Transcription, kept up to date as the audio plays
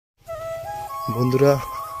বন্ধুরা,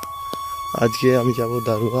 আজকে আমি যাব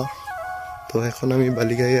দারুয়া। তো এখন আমি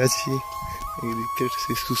বালিগায়ে আছি। এই দিকে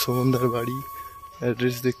শিশু সমন্দার বাড়ি,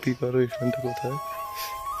 অ্যাড্রেস দেখতেই পারো এখানটা কোথায়।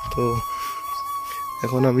 তো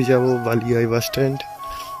এখন আমি যাব বালিগাই বাস স্ট্যান্ড।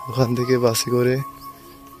 ওখান থেকে বাসে করে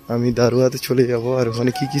আমি দারুয়াতে চলে যাব। আর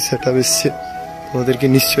ওখানে কি কি সেট আপ এসছে তোমাদেরকে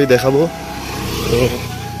নিশ্চয়ই দেখাবো। তো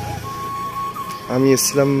আমি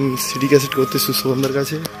এসেছিলাম সিডি ক্যাসেট করতে সুসমন্দার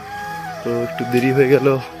কাছে, তো একটু দেরি হয়ে গেল,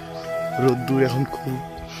 রোদ্দুর এখন খুব।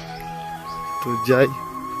 তো যাই,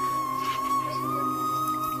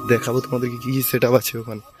 দেখাবো তোমাদেরকে কি কি সেট আপ আছে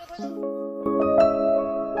ওখানে।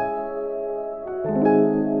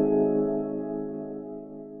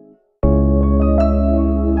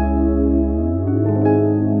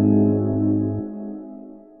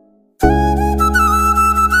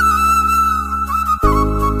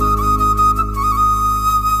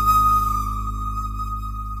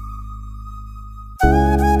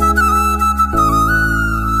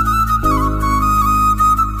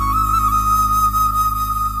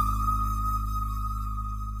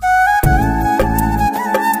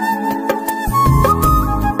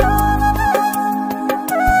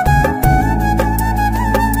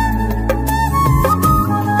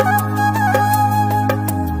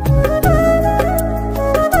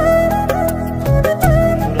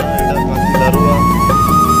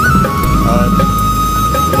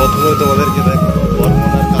 প্রথমে তোমাদেরকে দেখাবো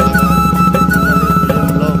বর্মন আর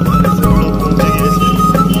পৌঁছে গিয়েছে।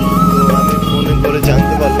 তো আমি ফোনে করে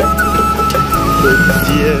জানতে পারলাম, তো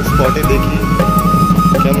গিয়ে স্পটে দেখি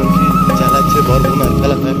কেমন কি চালাচ্ছে বর্মন আর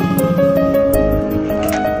কালাকার।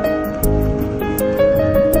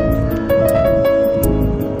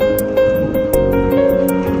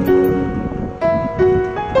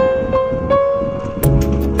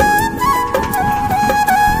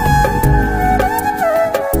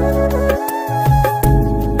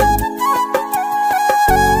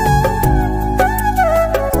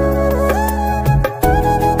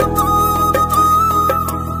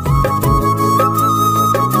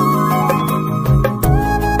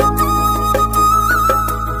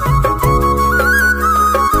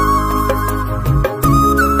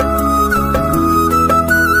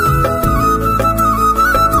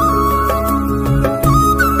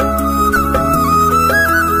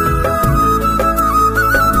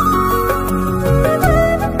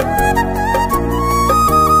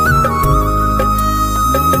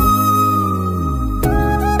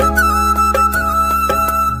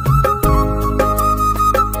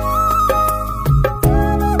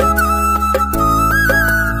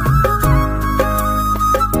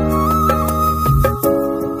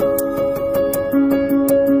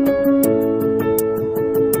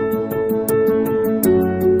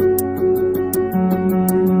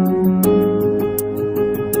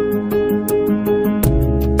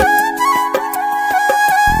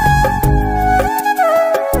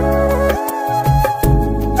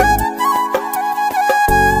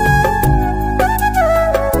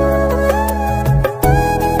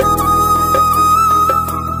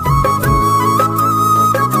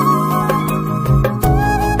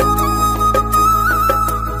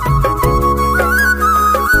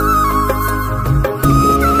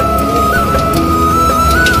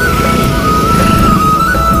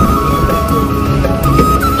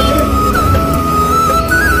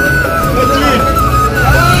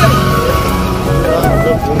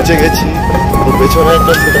 পৌঁছে গেছি। তো পেছনে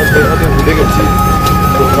একটা সেট আপ দেখাতে ভুলে গেছি,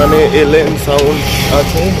 ওখানে এলএন সাউন্ড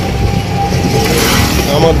আছে।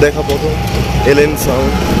 আমার দেখা প্রথম এলএন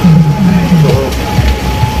সাউন্ড। তো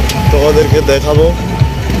তোমাদেরকে দেখাবো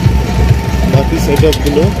বাকি সেট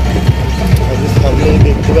আপগুলো। আমি সামনে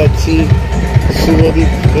দেখতে পাচ্ছি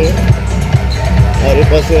শুভদীপকে, আর এ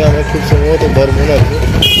পাশে আমার খুব সম্ভবত বর্মন আছে।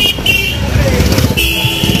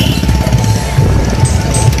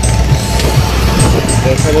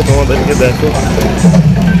 দেখাবো তোমাদেরকে, দেখো।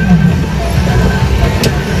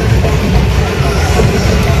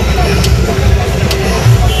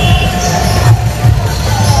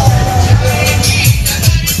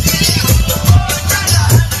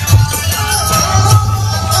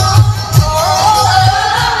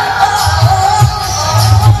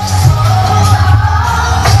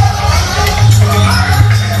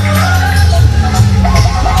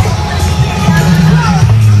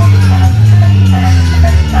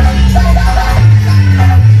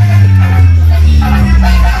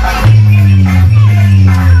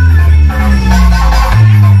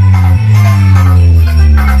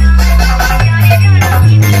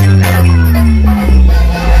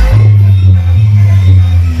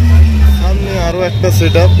 একটা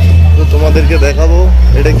সেট আপ, তো তোমাদেরকে দেখাবো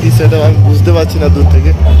এটা কি সেট আপ। আমি বুঝতে পারছি না দূর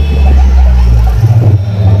থেকে।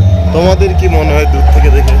 তোমাদের কি মনে হয় দূর থেকে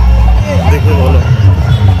দেখে দেখে বলো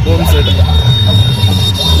কোন সেটা?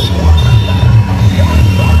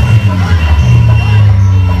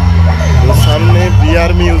 তো সামনে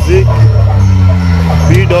বিআর মিউজিক,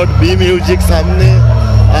 B.B মিউজিক সামনে,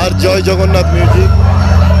 আর জয় জগন্নাথ মিউজিক।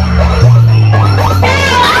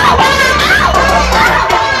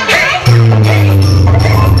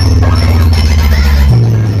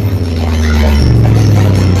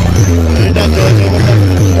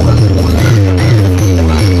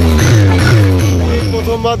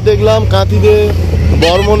 প্রথমবার দেখলাম কাঁথিতে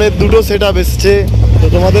বর্মনের দুটো সেট আপ এসছে, তো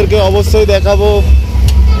তোমাদেরকে অবশ্যই দেখাবো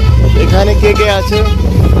এখানে কে কে আছে।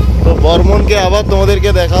 তো বর্মনকে আবার তোমাদেরকে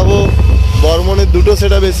দেখাবো, বর্মনের দুটো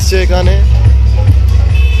সেট আপ এসছে এখানে।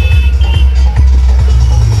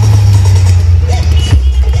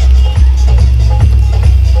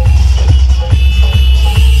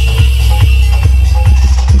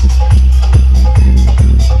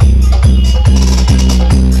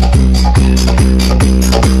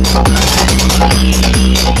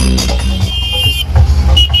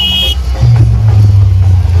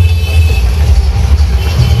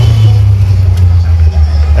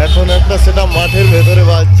 এখন একটা সেটা মাঠের ভেতরে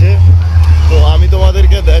বাজছে, তো আমি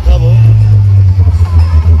তোমাদেরকে দেখাবো।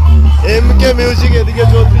 MK মিউজিক এদিকে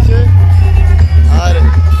চলছে, আর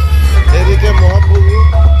এদিকে মহাপ্রভু।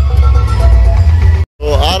 তো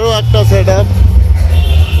আরো একটা সেট আপ,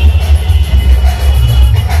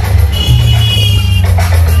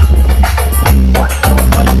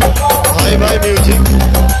 ভাই ভাই মিউজিক।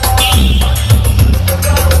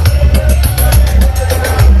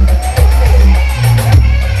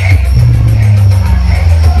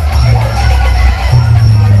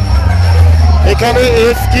 এখানে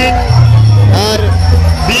এসকিং আর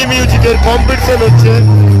বি মিউজিকের কম্পিটিশন হচ্ছে,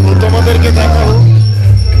 তো তোমাদেরকে দেখাবো।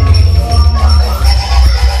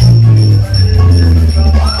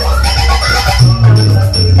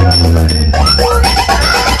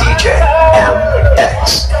 DJ MX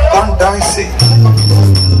contai.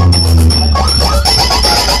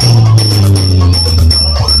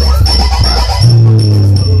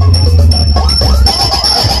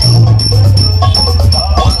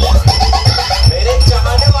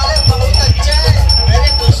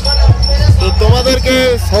 তোমাদেরকে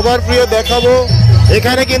সবার প্রিয় দেখাবো,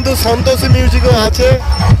 এখানে কিন্তু সন্তোষী মিউজিকও আছে,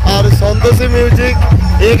 আর সন্তোষী মিউজিক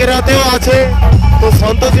এক রাতেও আছে। তো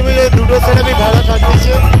সন্তোষী মিউজিক দুটো সেটাই ভাড়া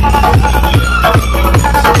কাটছে।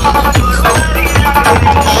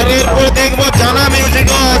 আর এরপর দেখবো জানা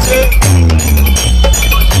মিউজিকও আছে।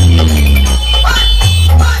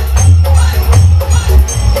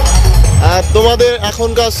 আর তোমাদের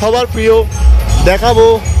এখনকার সবার প্রিয় দেখাবো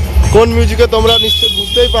কোন মিউজিকে, তোমরা নিশ্চয়ই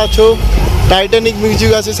বুঝতেই পারছো, টাইটানিক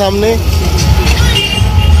মিউজিক আছে সামনে।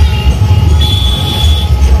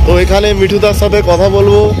 তো এখানে মিঠুদার সাথে কথা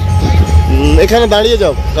বলবো। এখানে দাঁড়িয়ে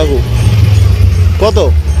যাও কাকু। কত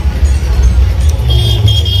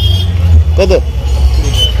কত?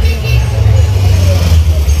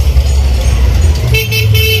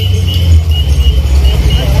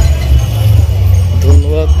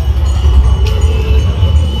 ধন্যবাদ।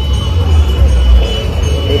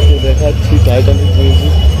 দেখাচ্ছি টাইটানিক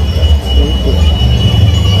মিউজিক।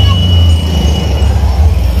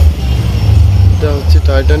 এটা হচ্ছে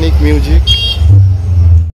টাইটানিক মিউজিক।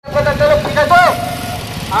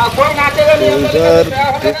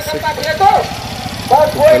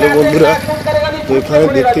 হ্যালো বন্ধুরা, তো এখানে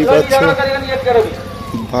দেখতেই পাচ্ছ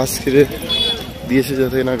বাস ঘিরে দিয়েছে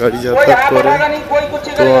যাতে না গাড়ি যাতায়াত করে।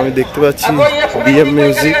 তো আমি দেখতে পাচ্ছি BM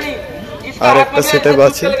মিউজিক আর একটা সেট আপ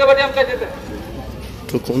আছে।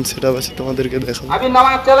 তো কোন সেট আপ আছে তোমাদেরকে দেখাবো।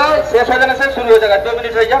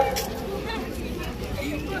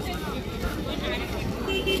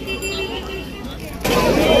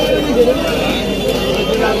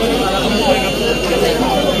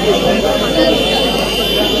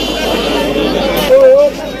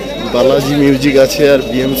 বালাজি মিউজিক আছে আর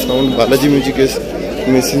BM সাউন্ড। বালাজি মিউজিকের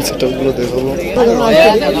মেশিন সেটআপ গুলো দেখাবো।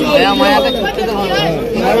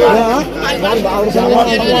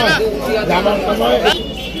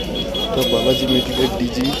 বালাজি মিউজিকের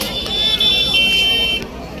ডিজি।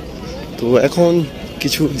 তো এখন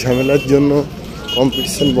কিছু ঝামেলার জন্য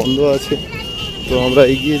কম্পিটিশন বন্ধ আছে, তো আমরা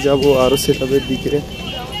এগিয়ে যাব আরো সেটআপের দিকে।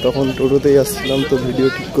 তখন টোটোতেই আসছিলাম, তো ভিডিও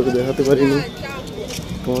ঠিক করে দেখাতে পারিনি।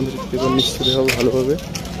 তোমাদের নিশ্চয় দেখাবো ভালোভাবে।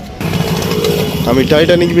 আমি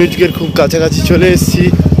টাইটানিক মিউজিকের খুব কাছাকাছি চলে এসেছি,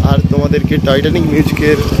 আর তোমাদেরকে টাইটানিক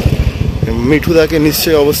মিউজিকের মিঠুদাকে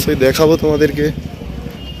নিশ্চয়ই অবশ্যই দেখাবো তোমাদেরকে।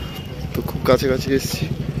 তো খুব কাছাকাছি এসেছি।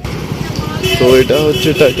 তো এটা হচ্ছে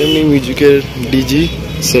টাইটানিক মিউজিকের ডিজি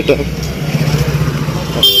সেটআপ।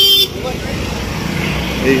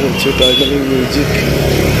 এই হচ্ছে টাইটানিক মিউজিক।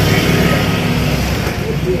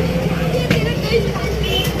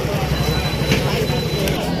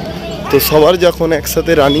 তো সবার যখন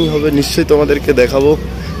একসাথে রানিং হবে নিশ্চয়ই তোমাদেরকে দেখাবো।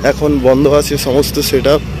 এখন বন্ধ আছে সমস্ত সেট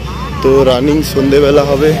আপ, তো রানিং সন্ধেবেলা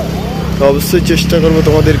হবে, তো অবশ্যই চেষ্টা করবো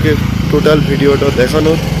তোমাদেরকে টোটাল ভিডিওটা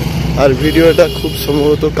দেখানোর। আর ভিডিওটা খুব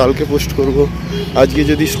সম্ভবত কালকে পোস্ট করব, আজকে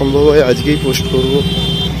যদি সম্ভব হয় আজকেই পোস্ট করব।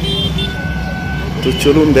 তো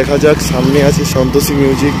চলুন দেখা যাক, সামনে আছে সন্তোষী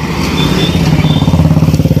মিউজিক।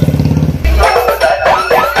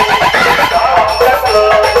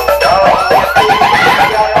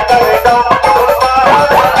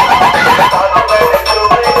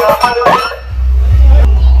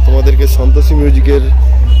 তোমাদেরকে সন্তোষী মিউজিকের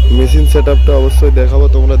মেশিন সেট আপটা অবশ্যই দেখাবো,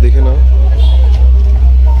 তোমরা দেখে নাও।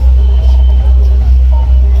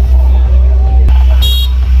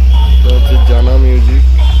 জানা মিউজিক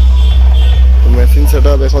মেশিন সেট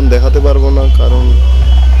আপ এখন দেখাতে পারবো না, কারণ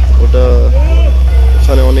ওটা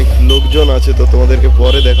ওখানে অনেক লোকজন আছে, তো তোমাদেরকে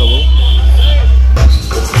পরে দেখাবো।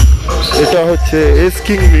 এটা হচ্ছে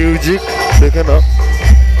এসকিং মিউজিক, দেখে নাও।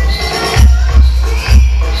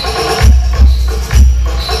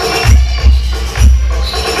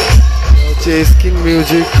 Skin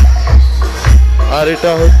music. আর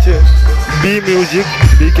এটা হচ্ছে B music,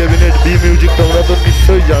 B cabinet B music, তোমরা তো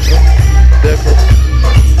নিশ্চয়ই জানো। দেখো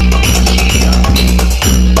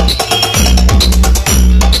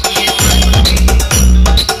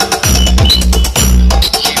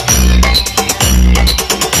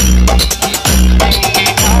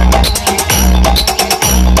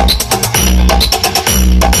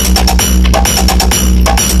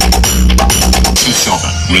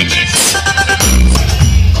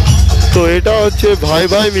তো এটা হচ্ছে ভাই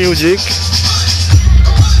ভাই মিউজিক,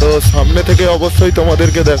 তো সামনে থেকে অবশ্যই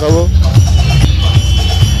তোমাদেরকে দেখাবো।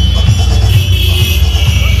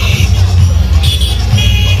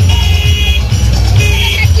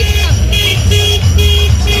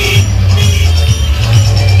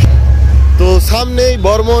 তো সামনেই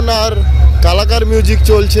বর্মন আর কালাকার মিউজিক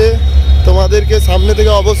চলছে, তোমাদেরকে সামনে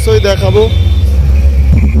থেকে অবশ্যই দেখাবো।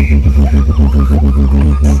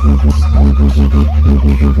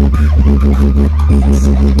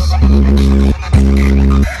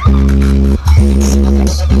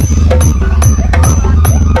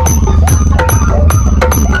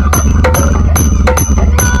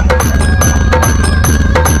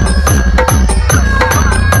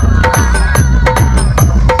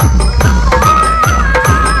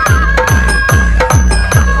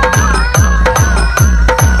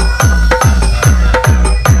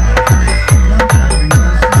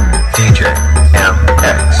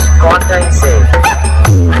 contai say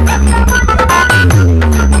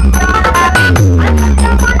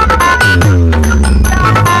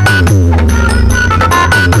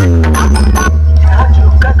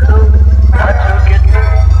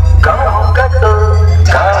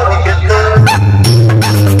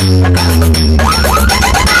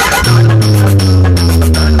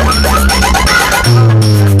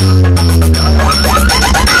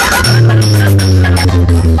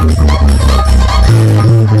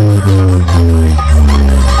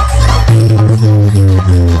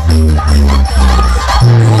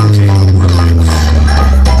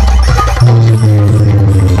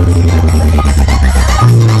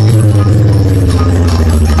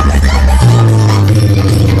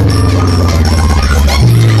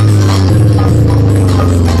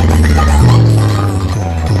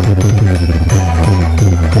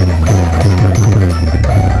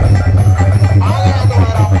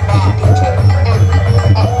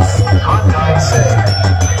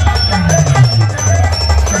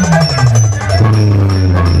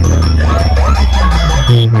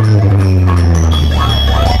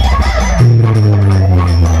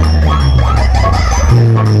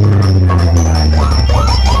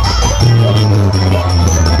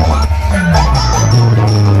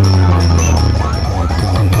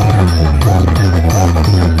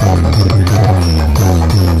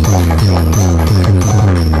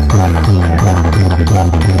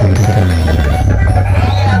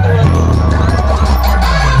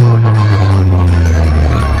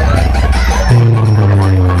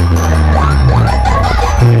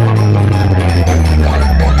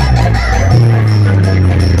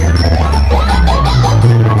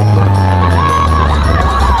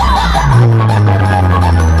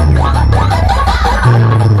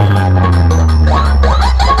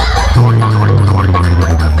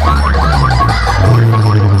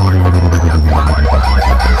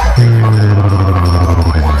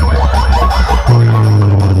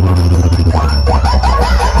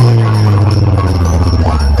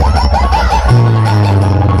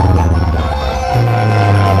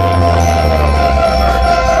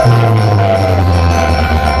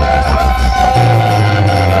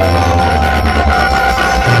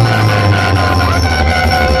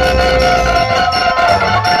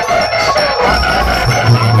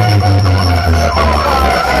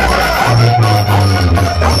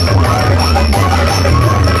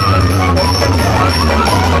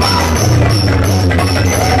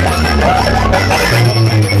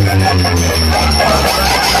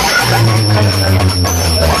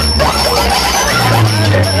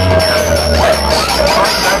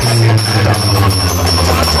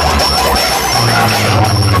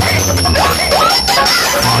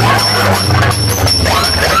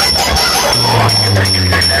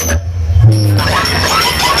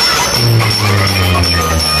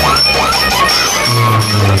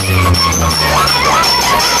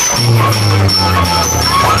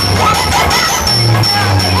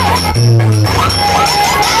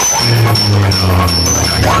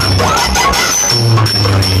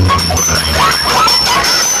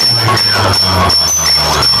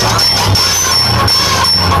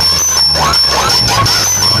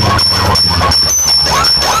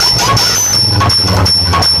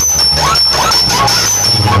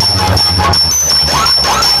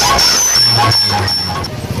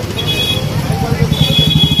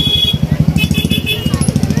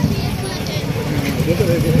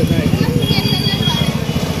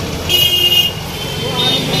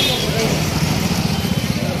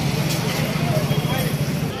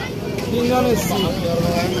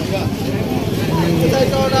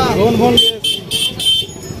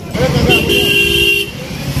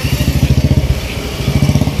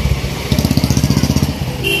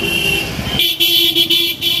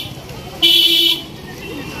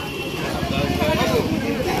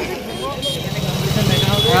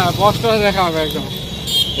বক্সটা দেখা হবে একদম।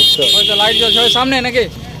 ওই তো লাইট জ্বলছে ওই সামনে নাকি?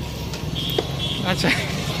 আচ্ছা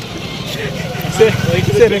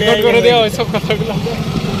রেকর্ড করে দেওয়া ওইসব কথাগুলো।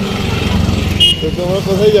 তো তোমরা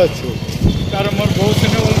কোথায় যাচ্ছ? কারণ মোর বউ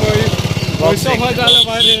শুনে বলবো ওইসব হয় তাহলে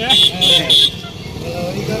বাইরে।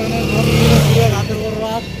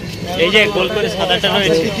 এই যে গোল করে সাদাটা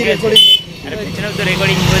রয়েছে আর পিছনে তো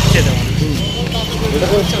রেকর্ডিং হচ্ছে তো।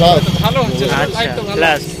 ভালো হচ্ছে লাইট তো ভালো।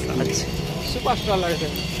 প্লাস আচ্ছা সুপারস্টার লাগছে।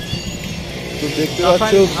 তো দেখতে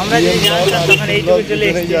পাচ্ছ আমরা যে তখন এইটুকু চলে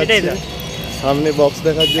এসেছি এটাই তো। সামনে বক্স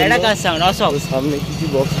দেখার জন্য এটা কাজ সাউন্ড অসব সামনে কি কি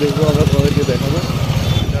বক্স দেখবো আমরা তোমাদেরকে দেখাবো।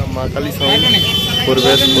 এটা মা কালী সাউন্ড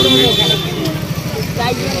পরিবেশ কর্মী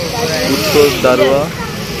উত্তর দারুয়া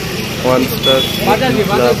 1 স্টার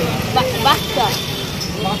ক্লাব।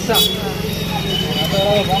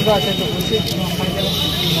 বন্ধ আছে তো বলছি।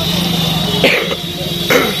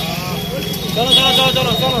 চলো চলো চলো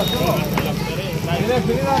চলো চলো চলো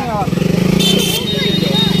ফিরে যাও।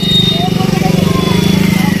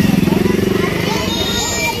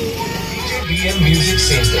 म्यूजिक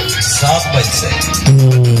सेंटर 7 बजे से।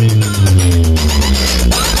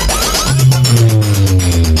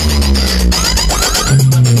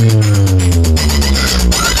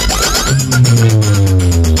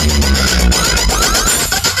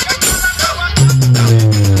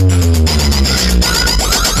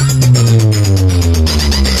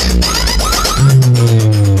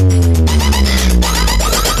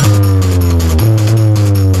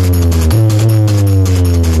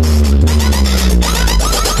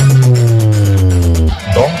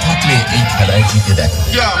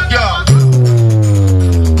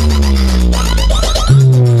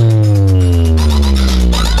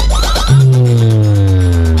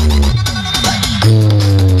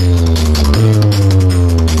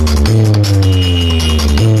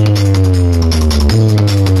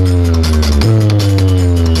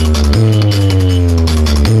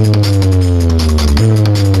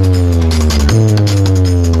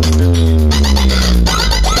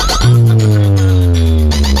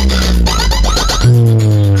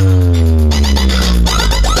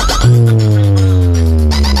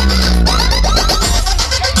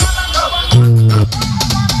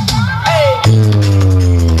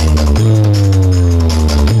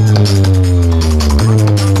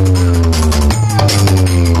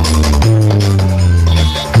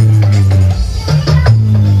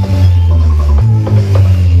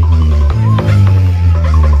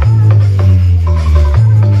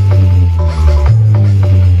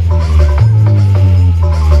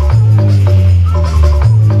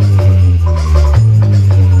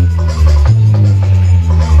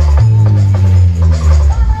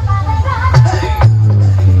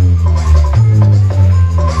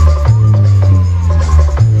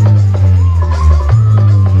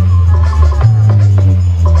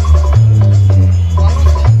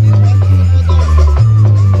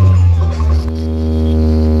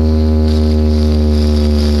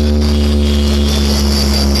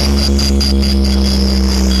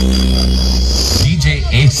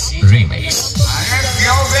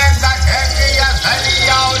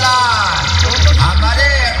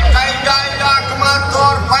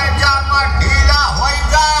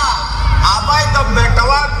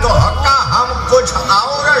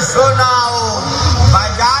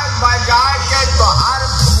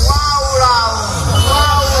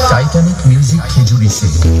 टाइटैनिक म्यूजिक खिजुरी से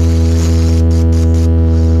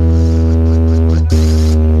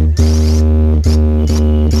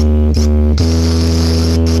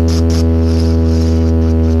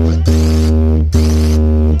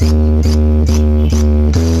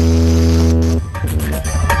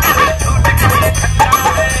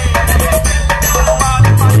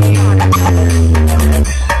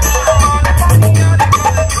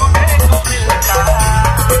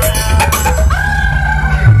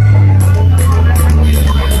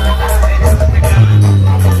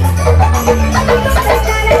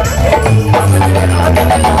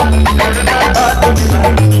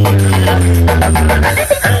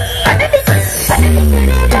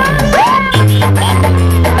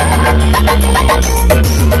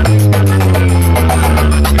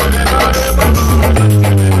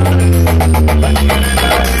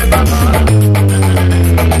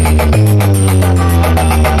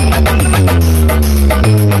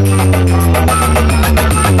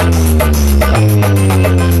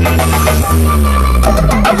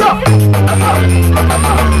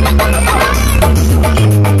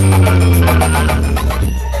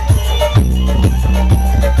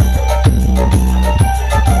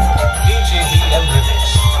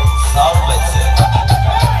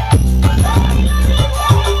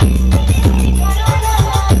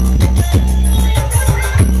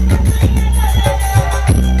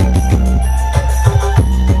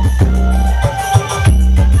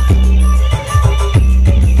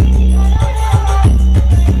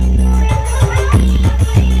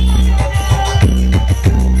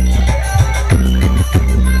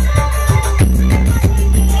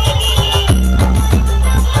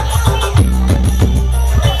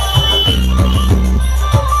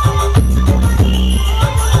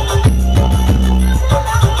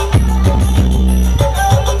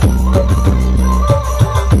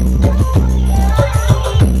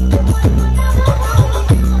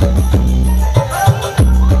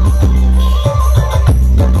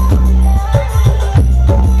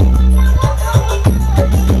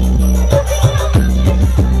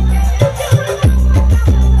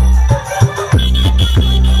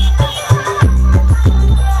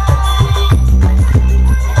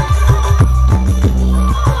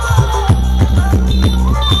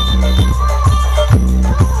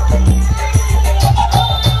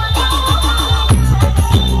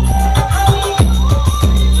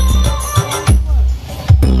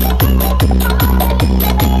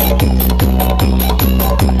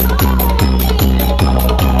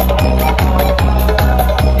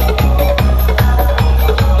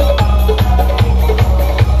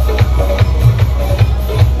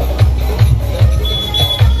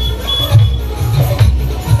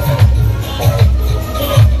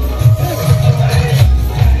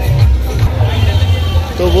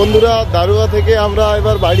বন্ধুরা দারুয়া থেকে আমরা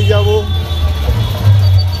এবার বাড়ি যাব।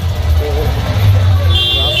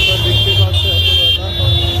 রাস্তা দেখতে পাচ্ছেন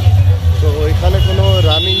তো এখানে কোনো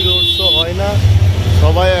রানিং রোডসও হয় না,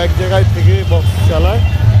 সবাই এক জায়গায় থেকে বক্স চালায়।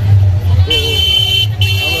 তো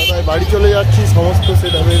আমরা তাই বাড়ি চলে যাচ্ছি। সমস্ত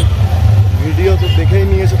সেটআপের ভিডিও তো দেখেই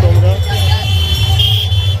নিয়েছো তোমরা।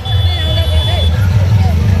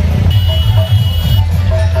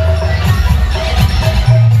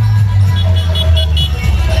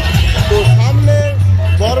 তো সামনে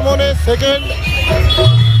বর্মনের সেকেন্ড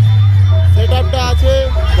সেটআপটা আছে,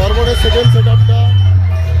 বর্মনের সেকেন্ড সেটআপটা।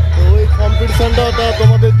 তো ওই কম্পিটিশনটা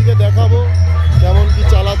তোমাদের দিকে দেখাবো কেমন কি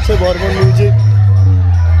চালাচ্ছে বর্মন মিউজিক।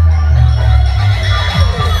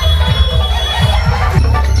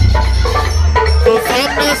 তো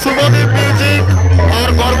সামনে শুভদীপ মিউজিক আর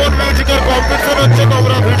বর্মন মিউজিকের কম্পিটিশন হচ্ছে।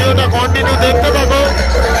 তোমরা ভিডিওটা কন্টিনিউ দেখতে থাকো।